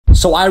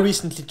So I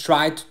recently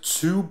tried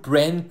 2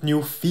 brand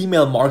new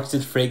female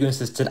marketed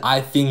fragrances that I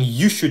think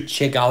you should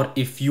check out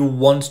if you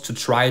want to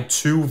try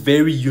 2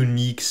 very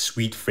unique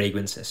sweet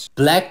fragrances.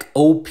 Black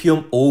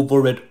Opium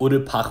Over Red Eau de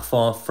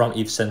Parfum from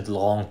Yves Saint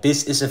Laurent.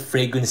 This is a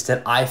fragrance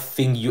that I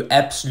think you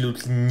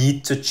absolutely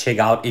need to check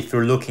out if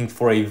you're looking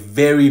for a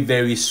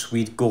very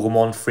sweet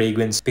gourmand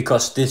fragrance,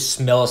 because this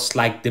smells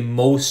like the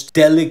most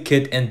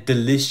delicate and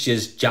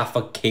delicious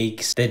Jaffa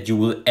cakes that you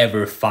will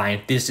ever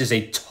find. This is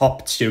a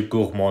top tier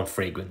gourmand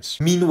fragrance.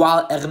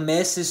 Meanwhile,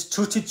 Hermès's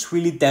Tutti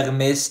Twilly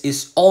D'Hermès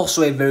is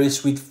also a very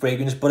sweet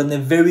fragrance, but in a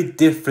very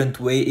different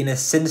way, in a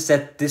sense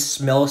that this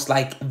smells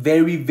like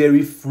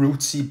very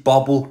fruity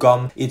bubble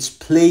gum. It's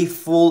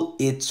playful,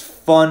 it's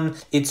fun,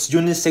 it's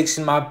unisex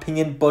in my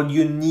opinion, but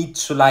you need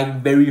to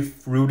like very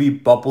fruity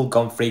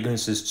bubblegum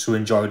fragrances to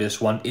enjoy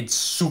this one. It's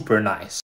super nice.